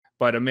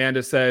But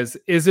Amanda says,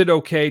 is it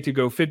okay to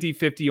go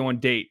 50-50 on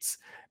dates?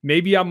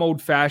 Maybe I'm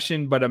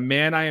old-fashioned, but a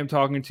man I am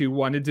talking to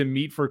wanted to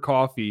meet for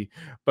coffee,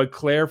 but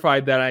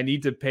clarified that I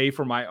need to pay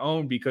for my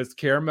own because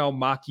caramel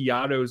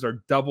macchiatos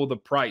are double the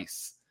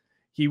price.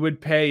 He would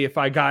pay if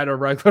I got a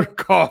regular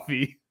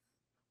coffee.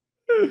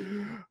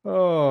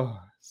 Oh,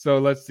 so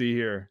let's see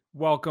here.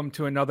 Welcome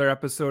to another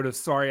episode of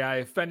Sorry I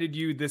Offended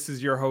You. This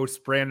is your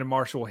host, Brandon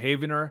Marshall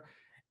Havener.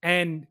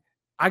 And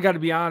I got to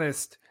be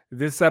honest,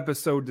 this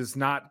episode does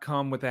not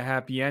come with a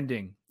happy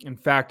ending. In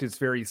fact, it's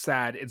very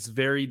sad. It's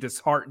very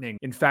disheartening.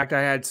 In fact, I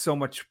had so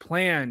much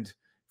planned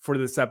for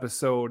this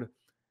episode,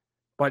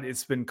 but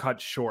it's been cut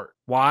short.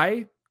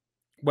 Why?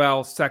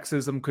 Well,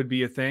 sexism could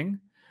be a thing.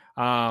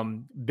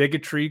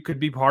 Bigotry could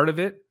be part of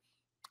it.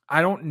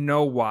 I don't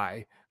know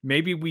why.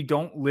 Maybe we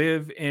don't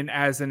live in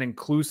as an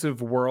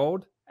inclusive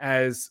world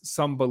as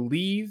some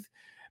believe.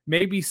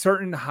 Maybe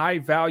certain high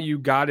value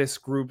goddess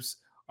groups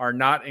are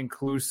not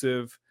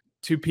inclusive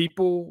to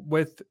people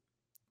with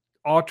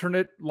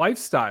alternate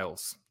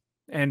lifestyles.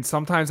 And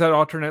sometimes that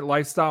alternate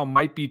lifestyle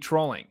might be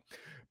trolling.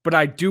 But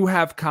I do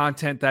have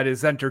content that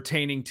is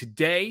entertaining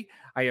today.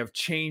 I have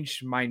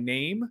changed my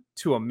name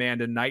to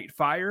Amanda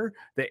Nightfire.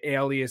 The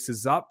alias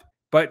is up.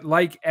 But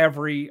like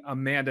every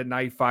Amanda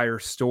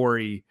Nightfire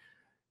story,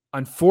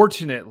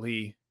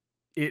 unfortunately,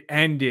 it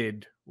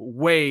ended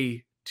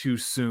way too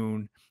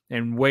soon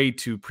and way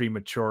too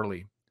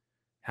prematurely.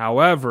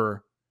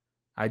 However,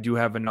 I do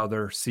have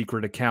another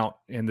secret account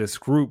in this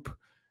group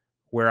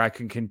where I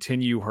can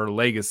continue her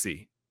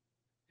legacy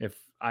if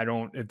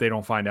they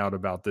don't find out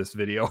about this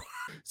video.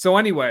 So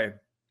anyway,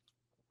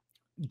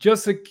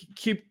 just to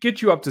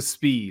get you up to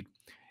speed,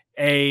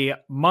 a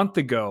month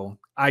ago,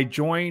 I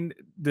joined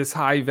this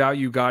high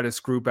value goddess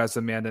group as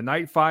Amanda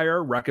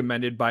Nightfire,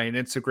 recommended by an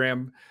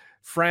Instagram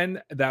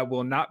friend that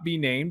will not be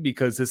named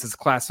because this is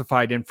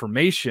classified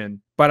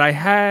information. But I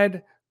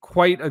had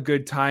quite a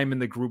good time in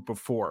the group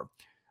before.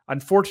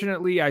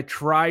 Unfortunately, I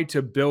tried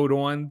to build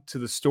on to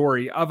the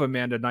story of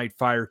Amanda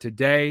Nightfire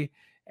today,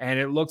 and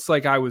it looks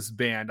like I was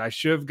banned. I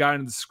should have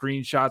gotten the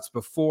screenshots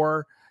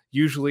before.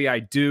 Usually I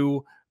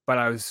do, but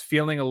I was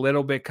feeling a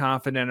little bit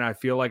confident, and I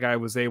feel like I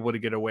was able to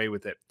get away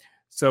with it.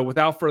 So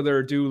without further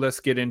ado,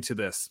 let's get into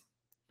this.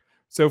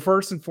 So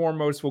first and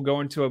foremost, we'll go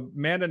into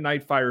Amanda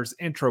Nightfire's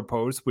intro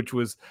post, which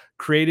was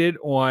created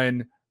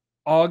on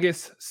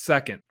August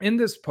 2nd. In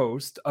this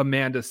post,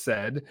 Amanda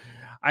said,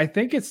 I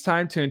think it's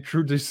time to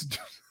introduce...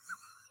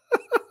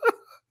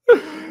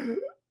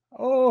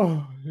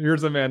 Oh,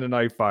 here's Amanda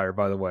Nightfire,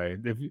 by the way.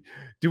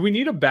 Do we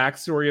need a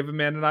backstory of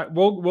Amanda Night?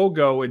 We'll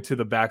go into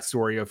the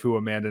backstory of who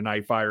Amanda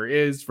Nightfire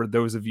is for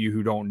those of you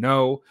who don't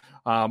know,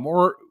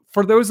 or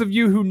for those of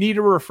you who need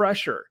a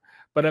refresher.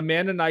 But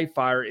Amanda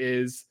Nightfire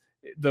is,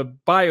 the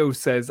bio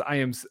says, I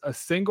am a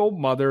single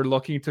mother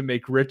looking to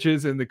make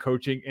riches in the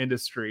coaching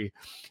industry.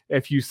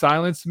 If you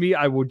silence me,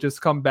 I will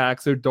just come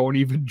back, so don't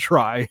even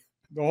try.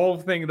 The whole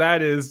thing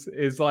that is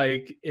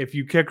like, if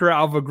you kick her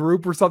out of a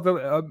group or something,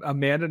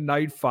 Amanda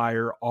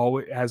Nightfire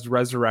always has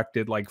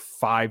resurrected like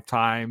 5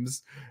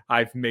 times.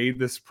 I've made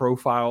this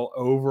profile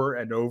over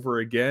and over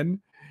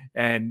again,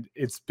 and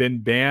it's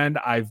been banned.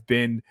 I've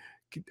been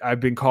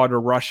called a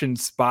Russian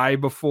spy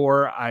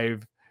before. I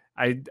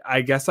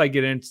guess I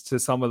get into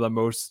some of the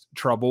most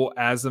trouble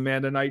as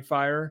Amanda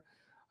Nightfire.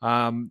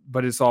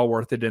 But it's all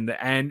worth it in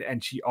the end,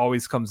 and she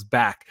always comes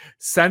back.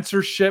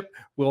 Censorship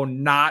will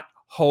not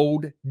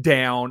hold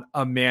down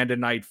Amanda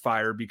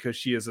Nightfire because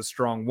she is a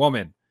strong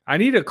woman. I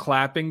need a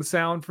clapping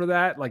sound for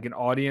that, like an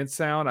audience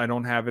sound. I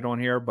don't have it on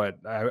here, but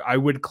I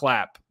would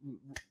clap.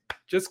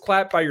 Just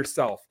clap by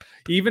yourself.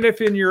 Even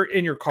if in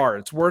your car,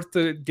 it's worth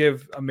to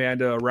give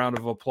Amanda a round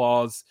of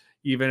applause,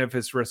 even if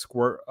it's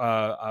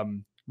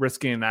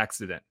risking an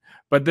accident.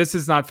 But this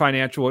is not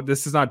financial.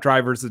 This is not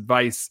driver's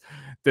advice.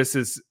 This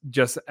is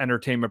just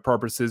entertainment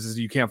purposes.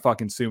 You can't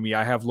fucking sue me.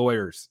 I have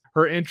lawyers.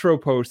 Her intro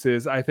post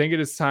is, I think it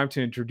is time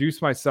to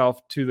introduce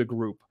myself to the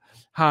group.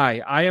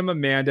 Hi, I am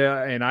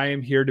Amanda, and I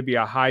am here to be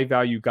a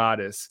high-value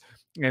goddess.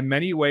 In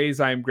many ways,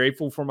 I am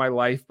grateful for my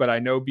life, but I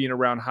know being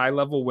around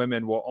high-level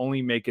women will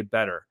only make it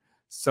better.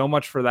 So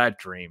much for that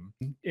dream.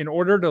 In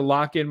order to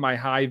lock in my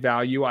high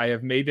value, I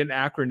have made an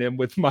acronym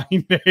with my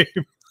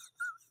name.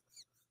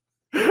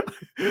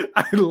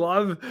 I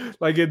love,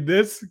 like, in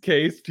this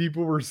case,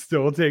 people were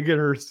still taking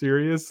her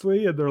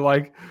seriously, and they're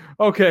like,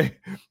 okay,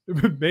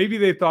 maybe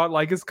they thought,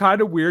 like, it's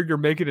kind of weird you're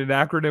making an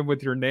acronym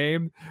with your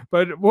name,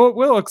 but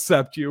we'll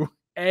accept you.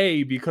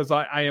 A, because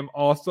I am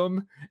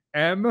awesome.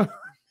 M,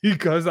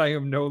 because I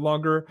am no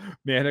longer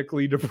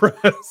manically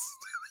depressed.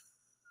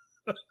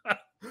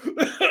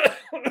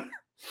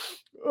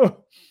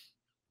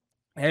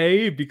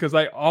 A, because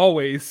I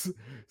always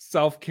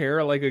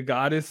self-care like a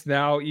goddess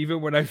now,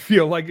 even when I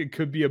feel like it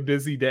could be a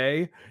busy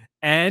day.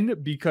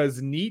 And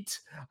because NEAT,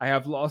 I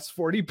have lost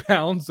 40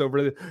 pounds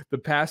over the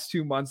past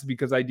 2 months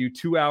because I do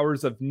 2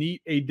 hours of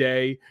NEAT a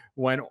day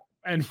when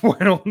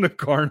on the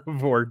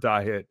carnivore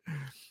diet.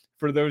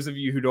 For those of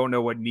you who don't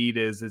know what NEAT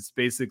is, it's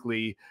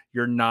basically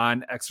your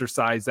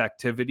non-exercise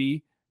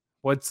activity.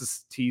 What's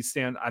this T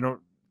stand?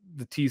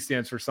 the T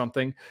stands for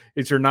something.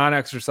 It's your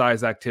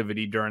non-exercise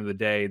activity during the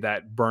day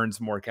that burns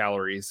more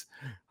calories.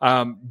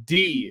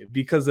 D,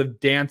 because of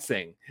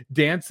dancing.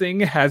 Dancing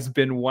has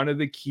been one of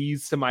the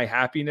keys to my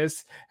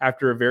happiness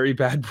after a very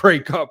bad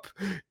breakup.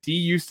 D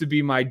used to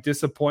be my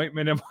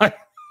disappointment in my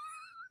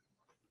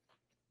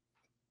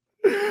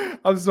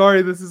I'm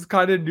sorry, this is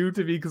kind of new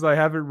to me because I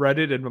haven't read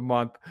it in a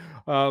month.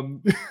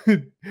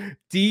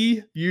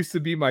 D used to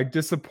be my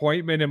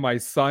disappointment in my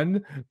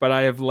son, but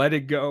I have let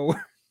it go.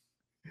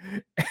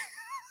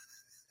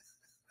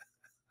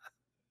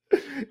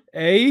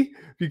 A,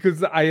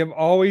 because I am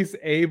always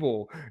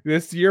able.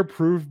 This year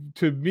proved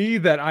to me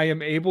that I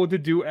am able to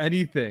do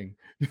anything.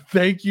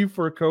 Thank you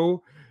for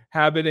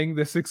cohabiting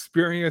this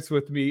experience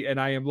with me, and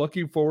I am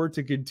looking forward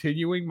to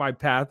continuing my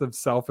path of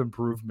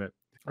self-improvement.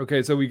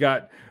 Okay, so we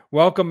got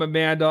welcome,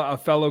 Amanda, a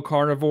fellow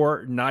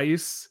carnivore.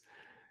 Nice.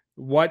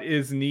 What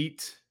is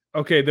neat?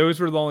 Okay, those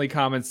were the only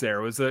comments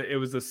there. It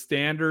was a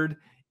standard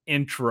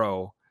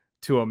intro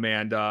to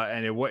Amanda,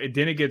 and it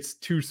didn't get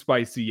too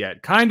spicy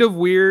yet. Kind of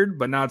weird,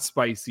 but not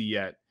spicy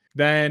yet.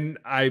 Then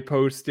I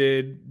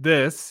posted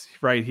this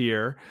right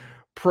here.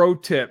 Pro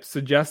tip: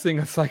 suggesting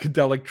a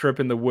psychedelic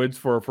trip in the woods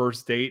for a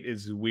first date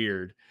is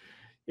weird.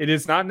 It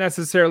is not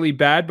necessarily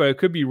bad, but it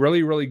could be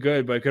really, really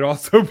good, but it could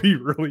also be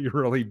really,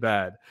 really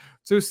bad.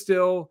 So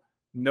still,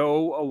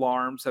 no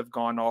alarms have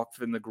gone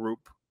off in the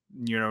group.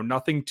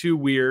 Nothing too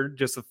weird,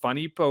 just a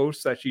funny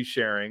post that she's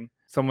sharing.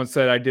 Someone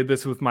said, I did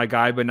this with my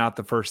guy, but not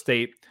the first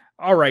date.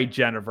 All right,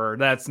 Jennifer,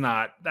 that's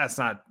not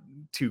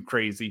too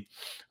crazy.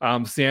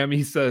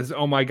 Sammy says,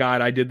 oh my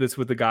God, I did this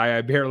with a guy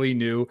I barely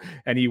knew,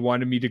 and he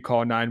wanted me to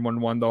call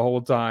 911 the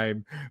whole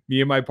time.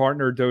 Me and my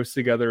partner dosed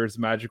together as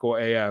magical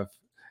AF.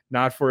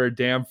 Not for a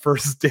damn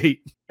first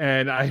date.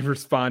 And I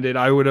responded,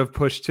 I would have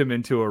pushed him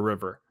into a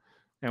river.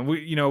 And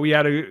we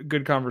had a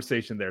good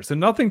conversation there. So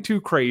nothing too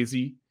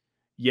crazy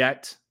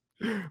yet.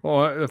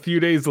 Well, a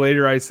few days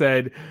later, I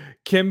said,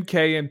 Kim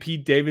K and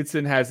Pete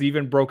Davidson has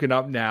even broken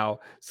up now.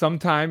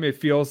 Sometime it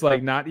feels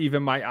like not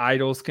even my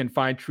idols can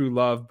find true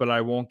love, but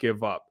I won't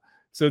give up.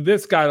 So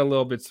this got a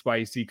little bit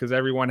spicy because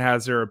everyone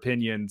has their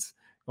opinions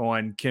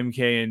on Kim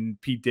K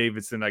and Pete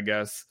Davidson, I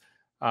guess.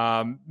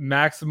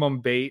 Maximum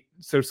bait.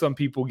 So some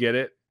people get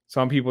it.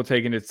 Some people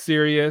taking it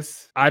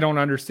serious. I don't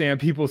understand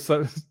people's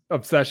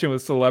obsession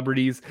with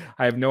celebrities.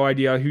 I have no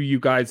idea who you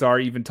guys are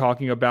even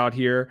talking about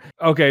here.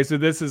 Okay, so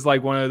this is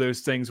like one of those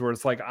things where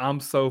it's like, I'm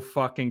so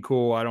fucking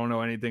cool. I don't know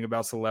anything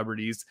about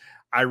celebrities.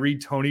 I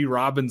read Tony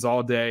Robbins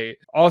all day.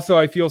 Also,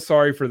 I feel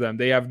sorry for them.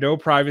 They have no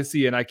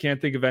privacy, and I can't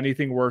think of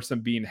anything worse than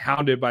being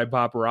hounded by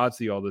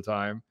paparazzi all the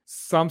time.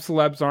 Some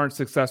celebs aren't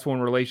successful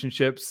in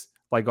relationships,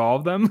 like all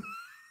of them.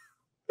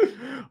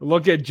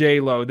 Look at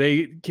J-Lo.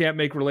 They can't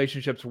make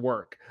relationships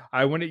work.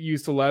 I wouldn't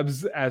use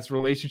celebs as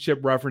relationship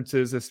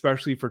references,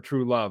 especially for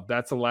true love.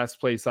 That's the last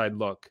place I'd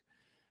look.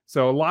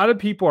 So a lot of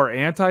people are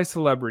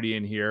anti-celebrity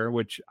in here,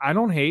 which I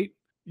don't hate.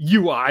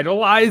 You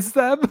idolize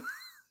them?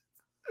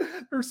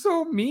 They're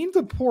so mean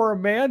to poor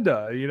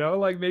Amanda,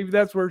 like maybe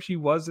that's where she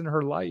was in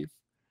her life.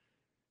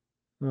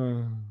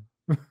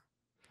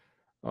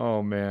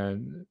 Oh,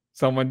 man.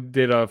 Someone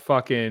did a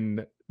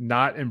fucking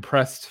not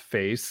impressed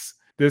face.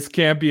 This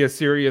can't be a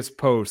serious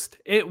post.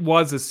 It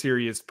was a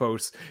serious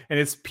post. And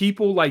it's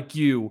people like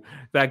you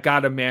that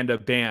got Amanda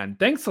banned.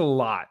 Thanks a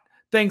lot.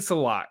 Thanks a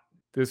lot.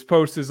 This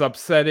post is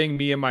upsetting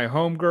me and my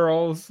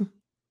homegirls.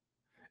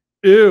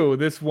 Ew,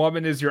 this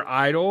woman is your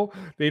idol.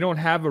 They don't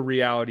have a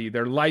reality.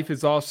 Their life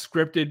is all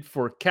scripted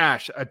for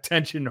cash.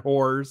 Attention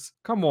whores.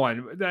 Come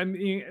on. I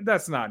mean,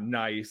 that's not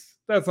nice.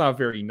 That's not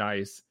very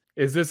nice.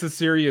 Is this a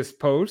serious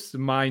post?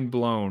 Mind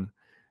blown.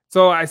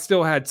 So I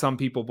still had some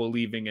people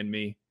believing in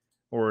me.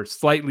 Or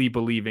slightly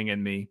believing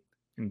in me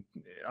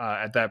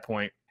at that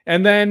point.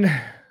 And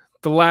then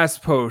the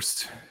last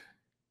post,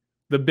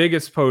 the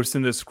biggest post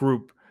in this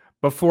group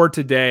before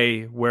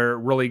today, where it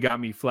really got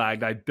me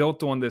flagged. I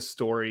built on this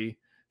story.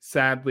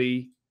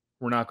 Sadly,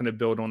 we're not going to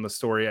build on the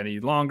story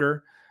any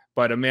longer.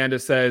 But Amanda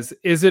says,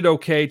 is it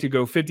okay to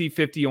go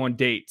 50-50 on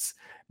dates?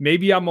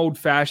 Maybe I'm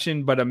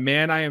old-fashioned, but a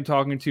man I am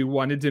talking to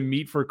wanted to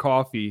meet for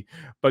coffee,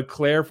 but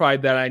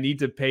clarified that I need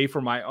to pay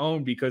for my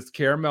own because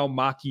caramel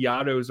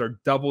macchiatos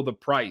are double the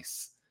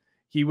price.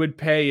 He would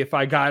pay if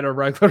I got a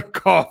regular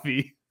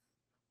coffee.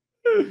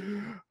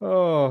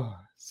 Oh,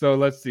 so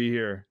let's see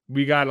here.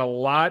 We got a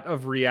lot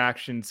of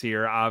reactions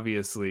here,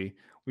 obviously.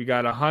 We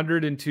got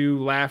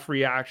 102 laugh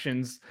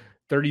reactions,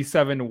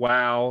 37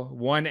 wow,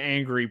 1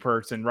 angry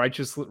person,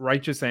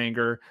 righteous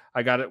anger.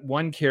 I got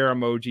 1 care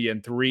emoji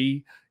and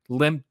 3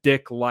 limp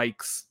dick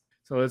likes.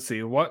 So let's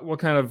see. What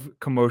kind of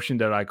commotion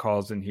did I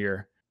cause in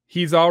here?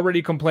 He's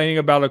already complaining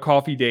about a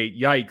coffee date.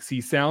 Yikes.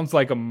 He sounds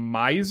like a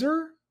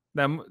miser.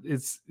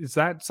 Is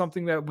that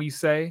something that we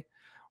say?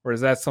 Or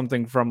is that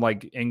something from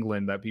like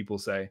England that people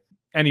say?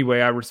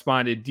 Anyway, I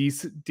responded,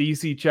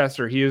 DC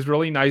Chester, he is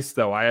really nice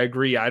though. I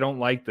agree. I don't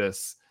like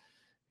this.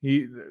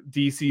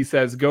 DC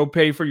says, go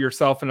pay for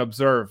yourself and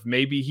observe.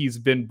 Maybe he's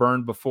been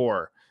burned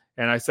before.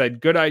 And I said,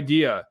 good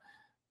idea.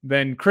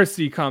 Then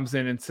Christy comes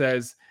in and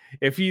says,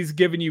 If he's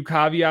giving you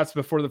caveats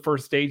before the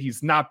first date,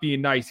 he's not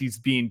being nice. He's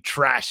being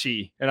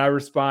trashy. And I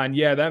respond,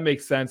 yeah, that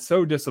makes sense.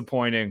 So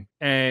disappointing.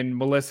 And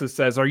Melissa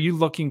says, are you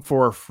looking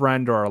for a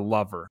friend or a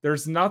lover?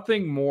 There's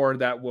nothing more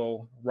that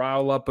will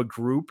rile up a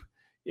group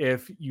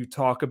if you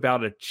talk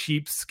about a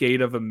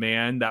cheapskate of a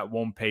man that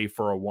won't pay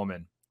for a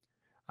woman.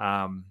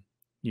 That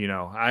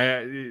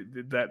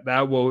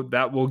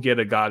will get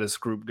a goddess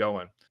group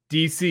going.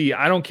 DC,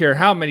 I don't care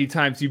how many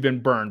times you've been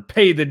burned.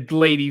 Pay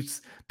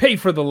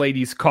for the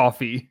ladies'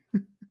 coffee.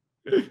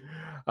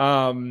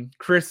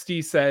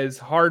 Christy says,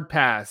 hard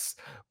pass.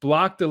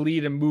 Block,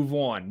 delete, and move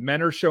on.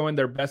 Men are showing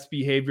their best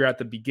behavior at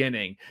the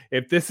beginning.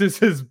 If this is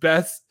his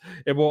best,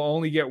 it will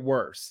only get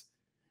worse.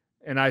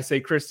 And I say,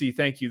 Christy,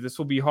 thank you. This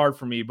will be hard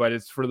for me, but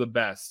it's for the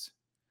best.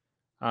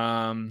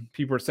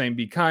 People are saying,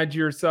 be kind to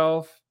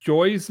yourself.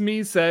 Joys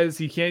Me says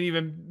he can't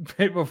even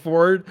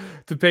afford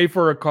to pay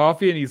for a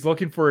coffee and he's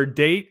looking for a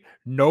date.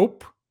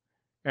 Nope.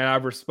 And I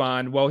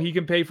respond, well, he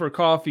can pay for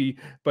coffee,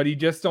 but he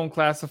just don't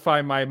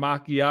classify my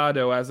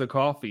macchiato as a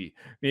coffee.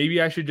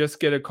 Maybe I should just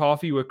get a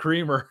coffee with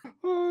creamer.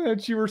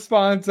 And she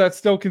responds, that's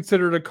still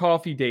considered a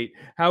coffee date.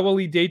 How will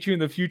he date you in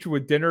the future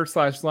with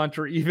dinner/lunch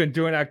or even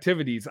doing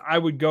activities? I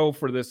would go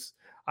for this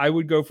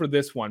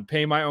one.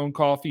 Pay my own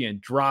coffee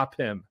and drop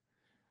him.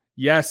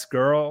 Yes,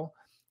 girl.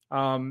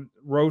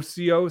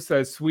 Rocio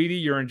says, sweetie,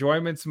 your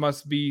enjoyments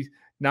must be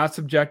not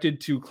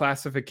subjected to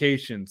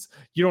classifications.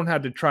 You don't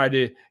have to try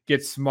to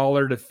get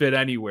smaller to fit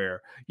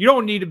anywhere. You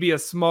don't need to be a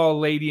small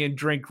lady and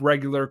drink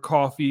regular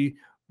coffee.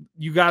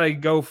 You got to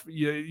go.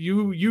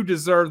 You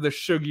deserve the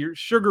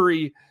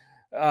sugary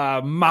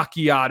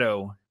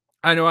macchiato.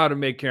 I know how to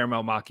make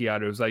caramel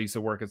macchiatos. I used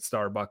to work at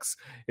Starbucks.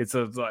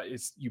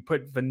 It's you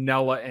put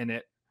vanilla in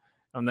it,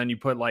 and then you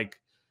put like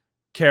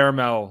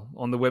caramel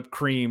on the whipped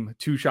cream,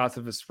 2 shots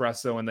of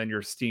espresso, and then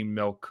your steamed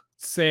milk.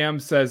 Sam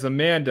says,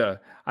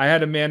 Amanda, I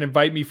had a man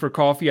invite me for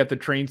coffee at the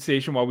train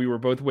station while we were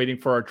both waiting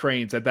for our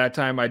trains. At that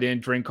time, I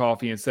didn't drink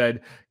coffee and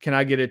said, can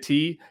I get a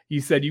tea? He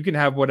said, you can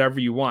have whatever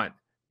you want.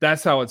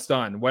 That's how it's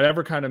done.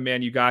 Whatever kind of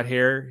man you got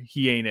here,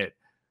 he ain't it.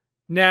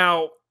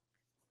 Now,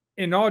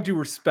 in all due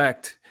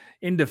respect,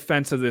 in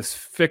defense of this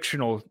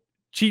fictional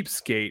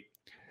cheapskate,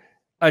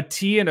 a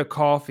tea and a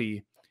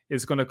coffee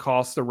is going to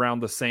cost around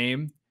the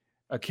same.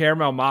 A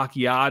caramel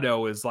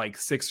macchiato is like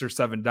 $6 or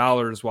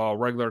 $7, while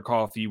regular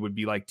coffee would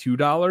be like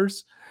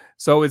 $2.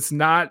 So it's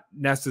not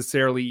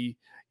necessarily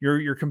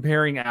you're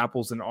comparing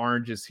apples and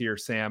oranges here,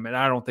 Sam. And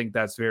I don't think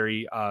that's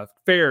very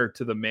fair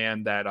to the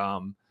man that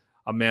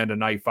Amanda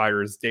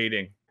Nightfire is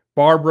dating.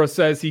 Barbara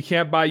says he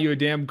can't buy you a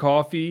damn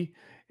coffee,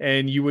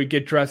 and you would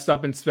get dressed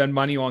up and spend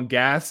money on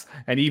gas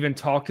and even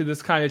talk to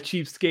this kind of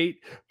cheapskate.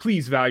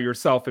 Please value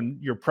yourself and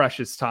your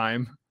precious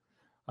time.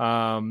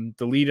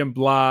 Delete and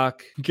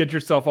block, get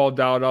yourself all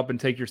dialed up and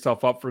take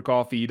yourself up for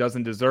coffee. He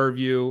doesn't deserve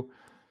you.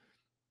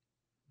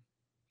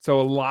 So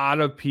a lot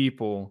of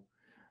people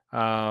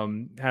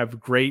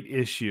have great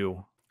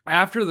issue.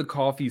 After the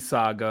coffee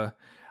saga,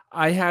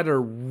 I had a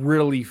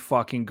really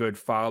fucking good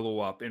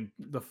follow-up. And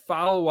the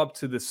follow-up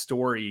to this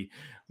story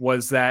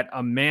was that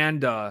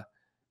Amanda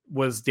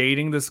was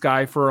dating this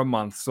guy for a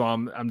month. So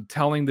I'm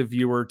telling the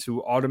viewer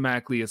to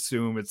automatically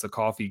assume it's a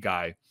coffee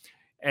guy.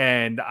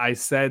 And I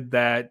said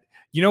that,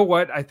 you know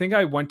what? I think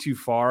I went too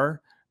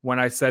far when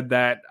I said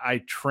that I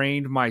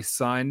trained my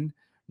son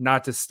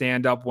not to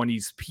stand up when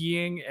he's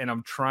peeing, and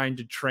I'm trying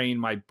to train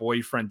my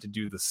boyfriend to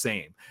do the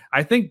same.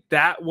 I think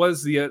that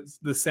was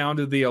the sound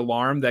of the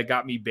alarm that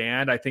got me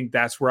banned. I think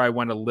that's where I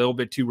went a little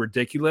bit too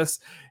ridiculous.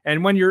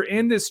 And when you're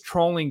in this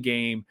trolling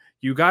game,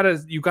 you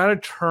gotta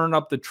turn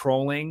up the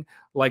trolling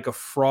like a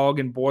frog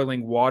in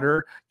boiling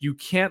water. You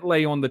can't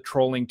lay on the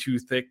trolling too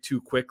thick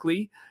too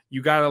quickly.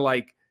 You gotta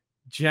like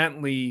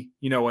gently,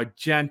 a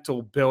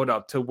gentle build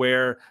up to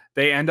where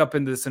they end up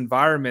in this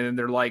environment and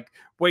they're like,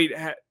 wait,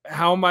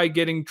 how am I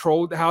getting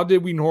trolled? How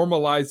did we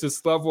normalize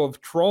this level of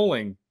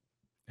trolling?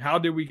 How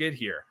did we get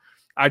here?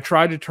 I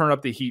tried to turn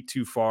up the heat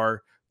too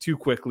far, too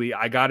quickly.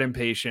 I got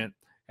impatient,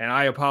 and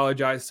I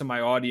apologize to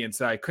my audience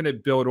that I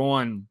couldn't build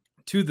on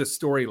to the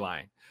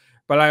storyline.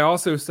 But I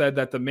also said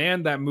that the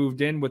man that moved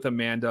in with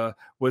Amanda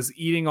was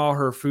eating all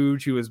her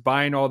food. She was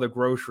buying all the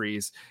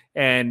groceries.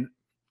 And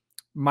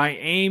my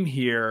aim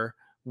here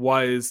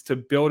was to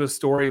build a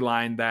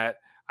storyline that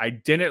I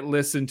didn't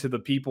listen to the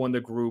people in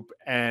the group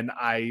and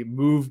I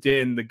moved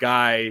in the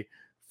guy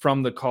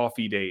from the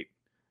coffee date.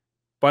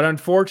 But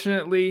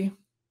unfortunately,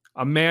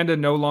 Amanda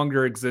no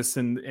longer exists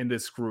in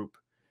this group.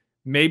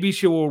 Maybe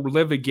she will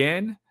live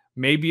again,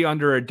 maybe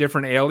under a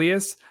different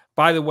alias.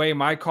 By the way,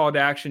 my call to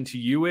action to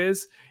you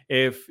is,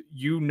 if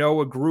you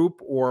know a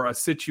group or a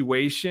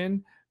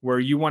situation where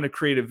you want to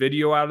create a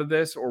video out of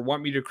this or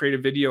want me to create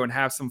a video and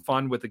have some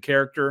fun with the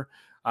character,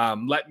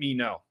 let me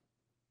know.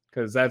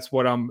 Because that's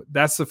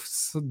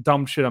the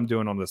dumb shit I'm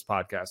doing on this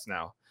podcast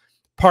now.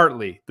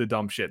 Partly the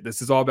dumb shit.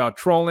 This is all about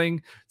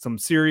trolling, some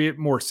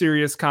more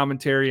serious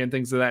commentary and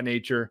things of that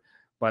nature.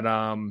 But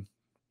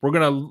we're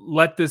going to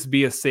let this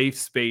be a safe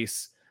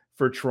space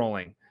for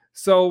trolling.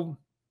 So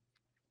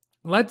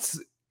let's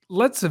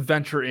let's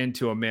venture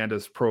into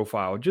Amanda's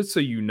profile just so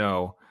you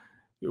know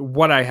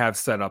what I have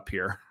set up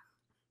here.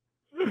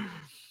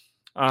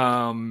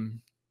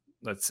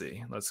 Let's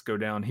see. Let's go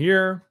down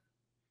here.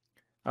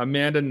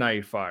 Amanda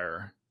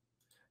Nightfire.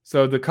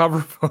 So the cover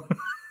photo.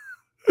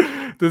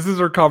 This is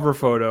her cover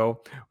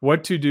photo.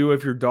 What to do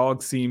if your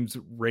dog seems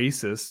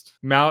racist.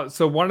 Mouth.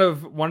 So one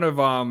of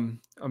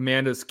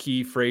Amanda's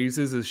key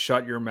phrases is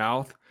 "shut your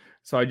mouth."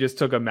 So I just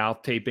took a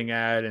mouth taping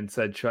ad and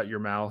said "shut your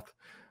mouth."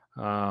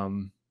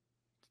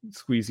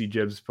 Squeezy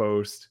Jibs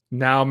post.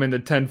 Now I'm in the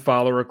 10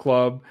 follower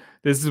club.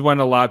 This is when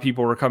a lot of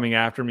people were coming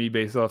after me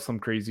based off some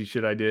crazy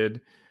shit I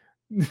did.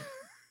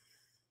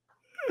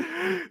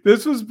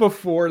 This was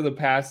before the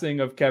passing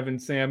of Kevin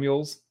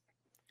Samuels.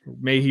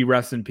 May he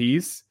rest in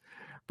peace.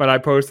 But I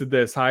posted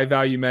this: high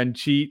value men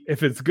cheat.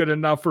 If it's good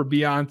enough for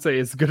Beyonce,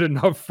 it's good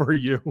enough for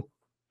you.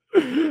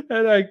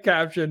 And I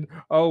captioned,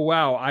 oh,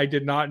 wow, I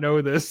did not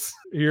know this.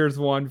 Here's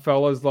one: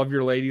 fellas, love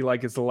your lady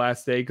like it's the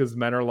last day because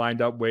men are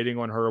lined up waiting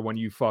on her when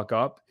you fuck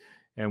up.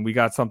 And we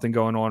got something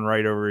going on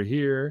right over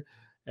here.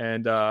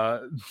 And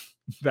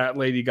that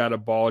lady got a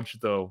bulge,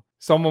 though.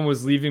 Someone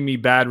was leaving me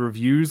bad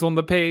reviews on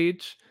the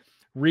page.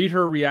 Read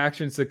her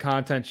reactions to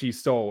content she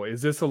stole.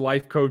 Is this a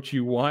life coach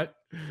you want?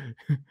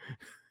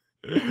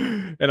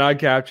 And I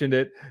captioned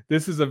it: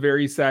 this is a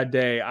very sad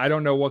day. I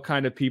don't know what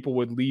kind of people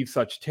would leave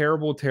such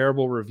terrible,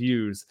 terrible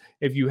reviews.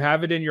 If you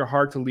have it in your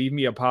heart to leave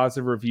me a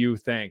positive review,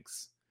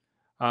 thanks.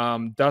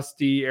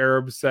 Dusty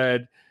Arab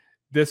said,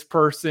 this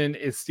person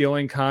is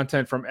stealing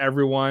content from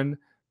everyone.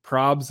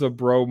 Probs a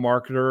bro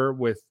marketer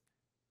with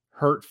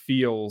hurt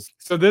feels.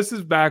 So this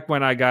is back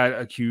when I got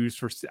accused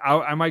for,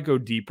 I might go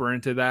deeper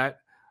into that.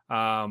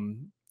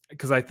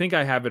 Because I think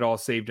I have it all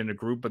saved in a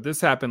group, but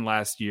this happened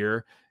last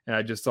year. And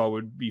I just thought it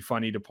would be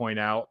funny to point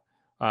out.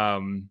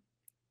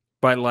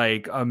 But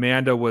like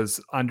Amanda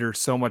was under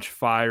so much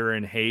fire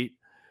and hate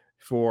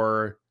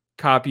for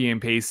copy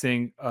and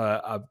pasting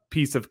a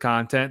piece of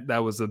content that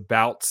was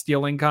about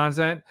stealing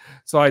content.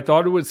 So I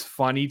thought it was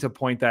funny to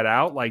point that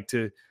out, like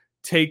to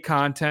take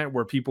content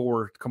where people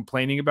were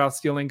complaining about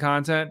stealing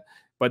content,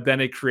 but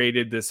then it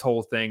created this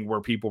whole thing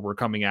where people were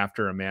coming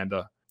after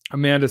Amanda.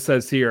 Amanda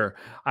says here,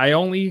 I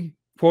only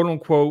quote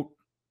unquote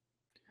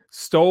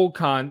stole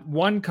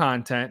one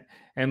content,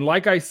 and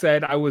like I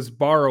said, I was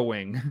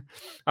borrowing.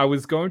 I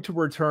was going to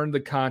return the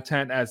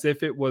content as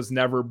if it was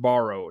never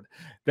borrowed.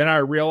 Then I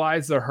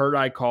realized the hurt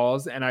I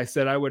caused, and I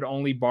said I would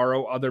only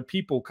borrow other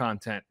people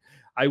content.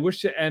 I wish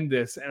to end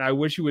this, and I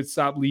wish you would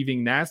stop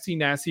leaving nasty,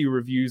 nasty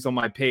reviews on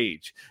my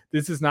page.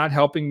 This is not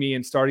helping me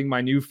in starting my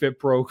new Fit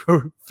Pro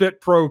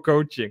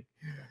coaching.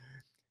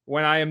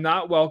 When I am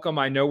not welcome,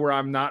 I know where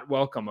I'm not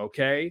welcome,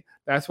 okay?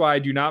 That's why I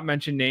do not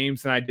mention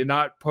names, and I did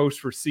not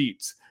post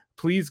receipts.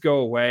 Please go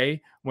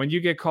away. When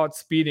you get caught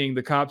speeding,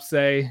 the cops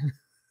say,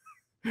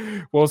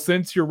 well,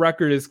 since your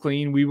record is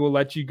clean, we will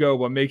let you go,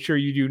 but make sure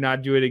you do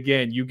not do it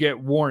again. You get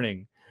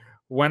warning.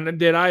 When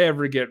did I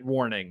ever get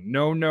warning?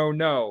 No, no,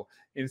 no.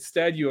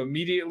 Instead, you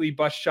immediately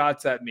bust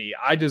shots at me.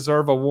 I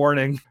deserve a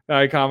warning.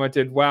 I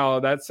commented, wow,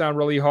 that sounds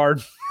really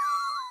hard.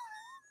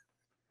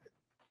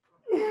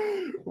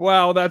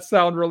 Wow, that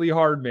sounds really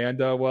hard,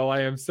 Manda. Well,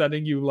 I am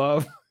sending you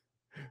love.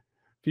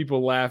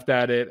 People laughed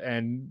at it,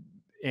 and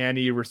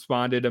Annie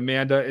responded,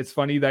 Amanda, it's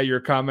funny that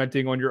you're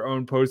commenting on your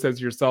own post as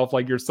yourself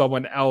like you're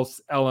someone else,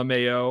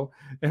 LMAO.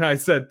 And I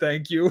said,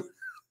 thank you.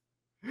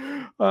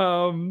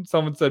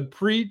 Someone said,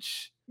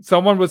 preach.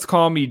 Someone was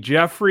calling me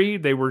Jeffrey.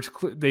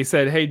 They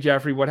said, hey,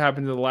 Jeffrey, what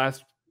happened to the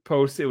last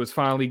post? It was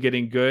finally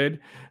getting good.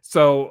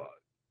 So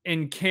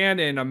in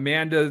canon,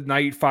 Amanda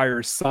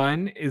Nightfire's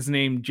son is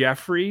named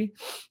Jeffrey,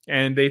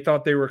 and they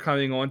thought they were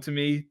coming on to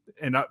me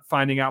and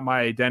finding out my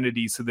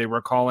identity. So they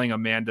were calling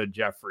Amanda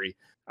Jeffrey.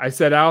 I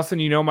said, Allison,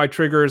 you know my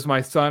trigger is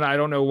my son. I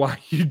don't know why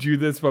you do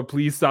this, but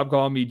please stop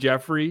calling me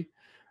Jeffrey.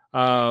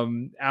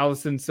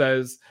 Allison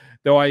says,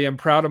 though I am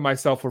proud of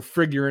myself for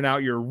figuring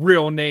out your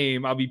real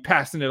name, I'll be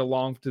passing it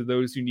along to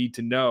those who need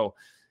to know.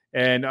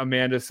 And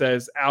Amanda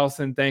says,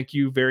 Allison, thank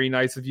you. Very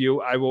nice of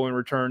you. I will in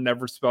return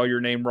never spell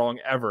your name wrong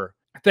ever.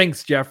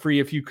 Thanks, Jeffrey.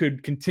 If you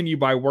could continue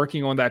by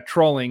working on that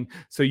trolling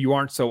so you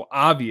aren't so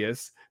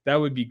obvious, that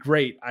would be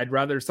great. I'd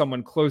rather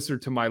someone closer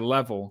to my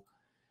level.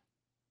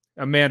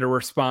 Amanda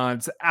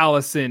responds,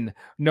 Allison,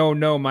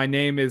 no, my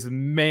name is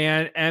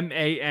M-A-N-D-A.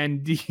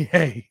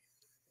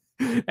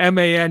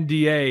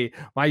 M-A-N-D-A.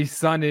 My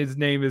son's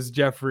name is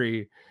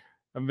Jeffrey.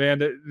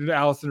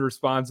 Allison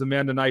responds,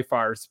 Amanda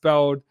Nightfire,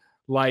 spelled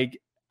like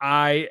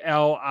I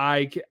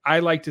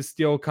like to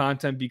steal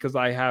content because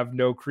I have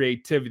no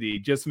creativity.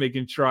 Just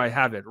making sure I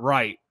have it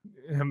right.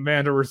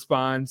 Amanda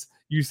responds,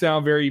 you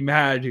sound very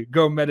mad.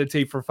 Go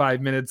meditate for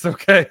 5 minutes,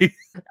 okay?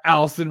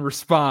 Allison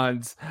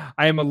responds,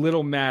 I am a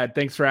little mad.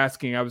 Thanks for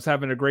asking. I was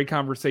having a great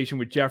conversation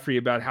with Jeffrey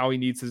about how he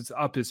needs to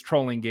up his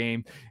trolling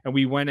game, and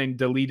we went and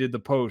deleted the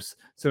post.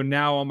 So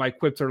now all my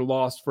quips are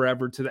lost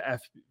forever to the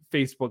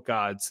Facebook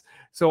gods.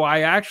 So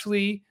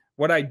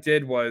what I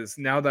did was,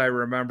 now that I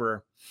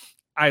remember,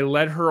 I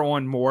led her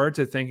on more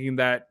to thinking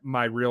that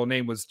my real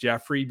name was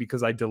Jeffrey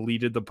because I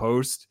deleted the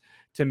post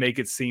to make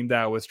it seem that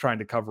I was trying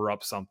to cover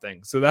up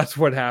something. So that's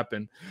what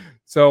happened.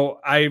 So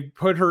I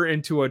put her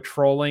into a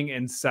trolling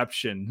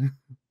inception.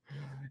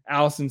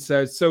 Allison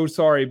says, so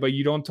sorry, but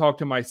you don't talk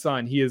to my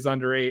son. He is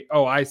underage.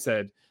 Oh, I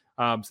said,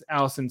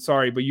 Allison,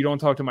 sorry, but you don't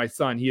talk to my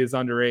son. He is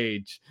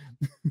underage.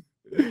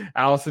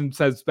 Allison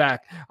says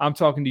back, I'm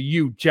talking to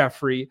you,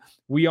 Jeffrey.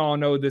 We all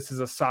know this is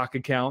a sock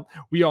account.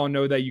 We all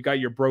know that you got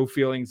your bro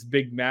feelings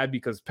big mad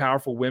because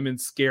powerful women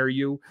scare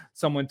you.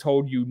 Someone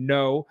told you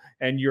no,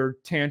 and you're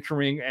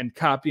tantrum and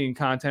copying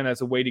content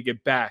as a way to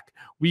get back.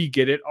 We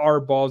get it.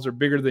 Our balls are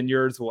bigger than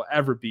yours will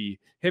ever be.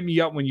 Hit me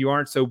up when you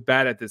aren't so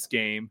bad at this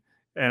game.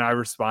 And I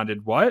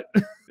responded, what?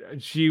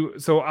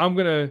 So I'm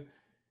going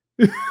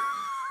to...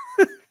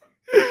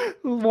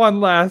 One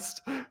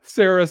last.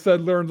 Sarah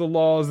said, learn the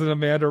laws, and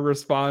Amanda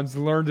responds,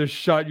 learn to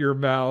shut your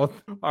mouth.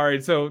 All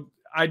right, so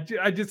I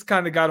just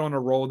kind of got on a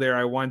roll there.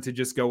 I wanted to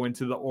just go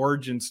into the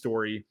origin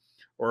story,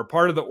 or a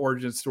part of the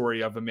origin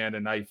story of Amanda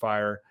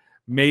Nightfire.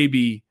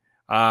 Maybe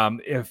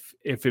if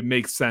it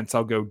makes sense,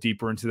 I'll go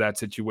deeper into that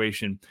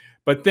situation.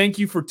 But thank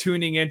you for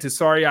tuning in to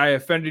Sorry I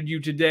Offended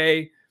You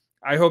today.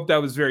 I hope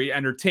that was very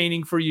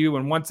entertaining for you.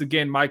 And once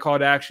again, my call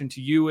to action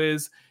to you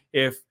is,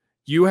 if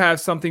you have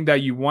something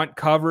that you want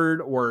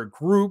covered, or a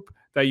group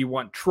that you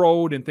want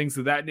trolled and things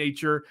of that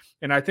nature.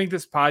 And I think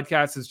this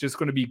podcast is just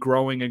going to be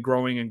growing and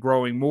growing and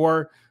growing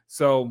more.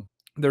 So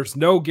there's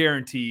no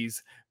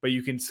guarantees, but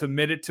you can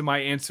submit it to my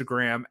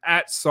Instagram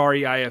at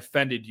Sorry I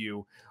Offended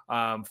You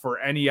for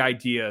any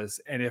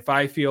ideas. And if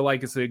I feel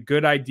like it's a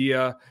good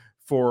idea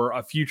for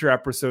a future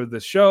episode of the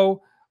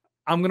show,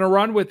 I'm going to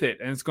run with it,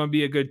 and it's going to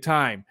be a good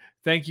time.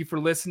 Thank you for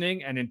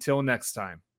listening, and until next time.